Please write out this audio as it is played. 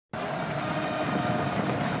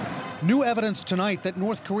New evidence tonight that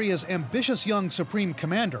North Korea's ambitious young supreme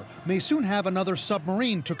commander may soon have another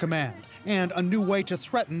submarine to command and a new way to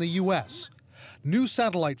threaten the U.S. New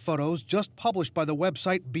satellite photos just published by the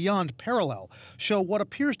website Beyond Parallel show what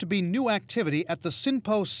appears to be new activity at the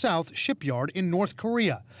Sinpo South shipyard in North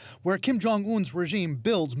Korea, where Kim Jong-un's regime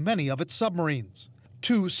builds many of its submarines.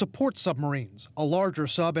 Two support submarines, a larger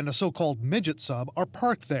sub and a so-called midget sub, are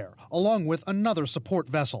parked there, along with another support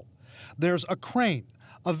vessel. There's a crane,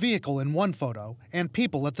 a vehicle in one photo, and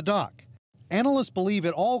people at the dock. Analysts believe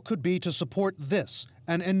it all could be to support this,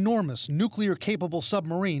 an enormous nuclear-capable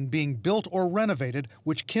submarine being built or renovated,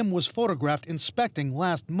 which Kim was photographed inspecting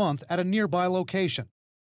last month at a nearby location.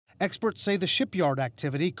 Experts say the shipyard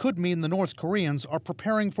activity could mean the North Koreans are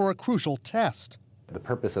preparing for a crucial test. The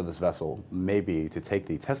purpose of this vessel may be to take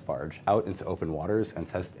the test barge out into open waters and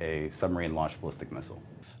test a submarine-launched ballistic missile.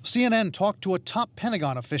 CNN talked to a top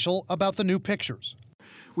Pentagon official about the new pictures.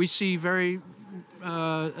 We see very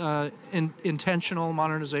intentional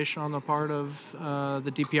modernization on the part of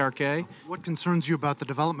the DPRK. What concerns you about the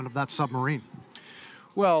development of that submarine?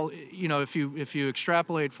 Well, you know, if you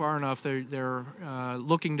extrapolate far enough, they're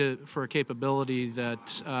looking for a capability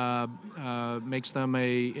that makes them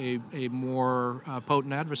a more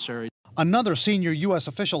potent adversary. Another senior U.S.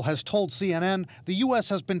 official has told CNN the U.S.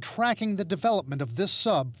 has been tracking the development of this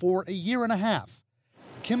sub for a year and a half.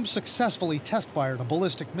 Kim successfully test-fired a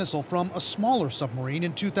ballistic missile from a smaller submarine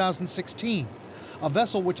in 2016, a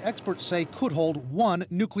vessel which experts say could hold one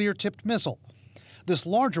nuclear-tipped missile. This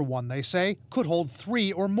larger one, they say, could hold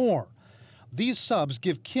 3 or more. These subs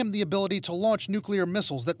give Kim the ability to launch nuclear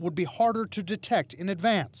missiles that would be harder to detect in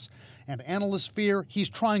advance, and analysts fear he's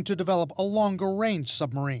trying to develop a longer-range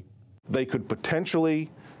submarine. They could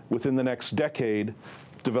potentially, within the next decade,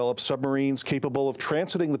 develop submarines capable of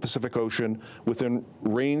transiting the Pacific Ocean within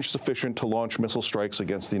range sufficient to launch missile strikes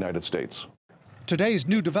against the United States. Today's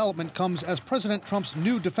new development comes as President Trump's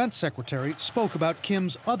new defense secretary spoke about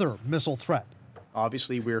Kim's other missile threat.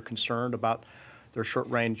 Obviously, we're concerned about their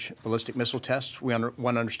short-range ballistic missile tests. We want to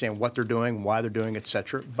understand what they're doing, why they're doing,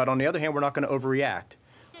 etc. But on the other hand, we're not going to overreact.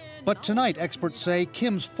 But tonight, experts say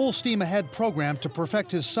Kim's full steam ahead program to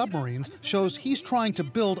perfect his submarines shows he's trying to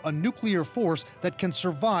build a nuclear force that can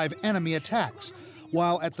survive enemy attacks,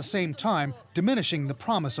 while at the same time diminishing the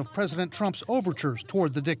promise of President Trump's overtures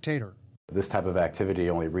toward the dictator. This type of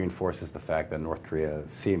activity only reinforces the fact that North Korea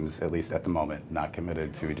seems, at least at the moment, not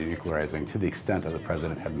committed to denuclearizing to the extent that the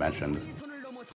president had mentioned.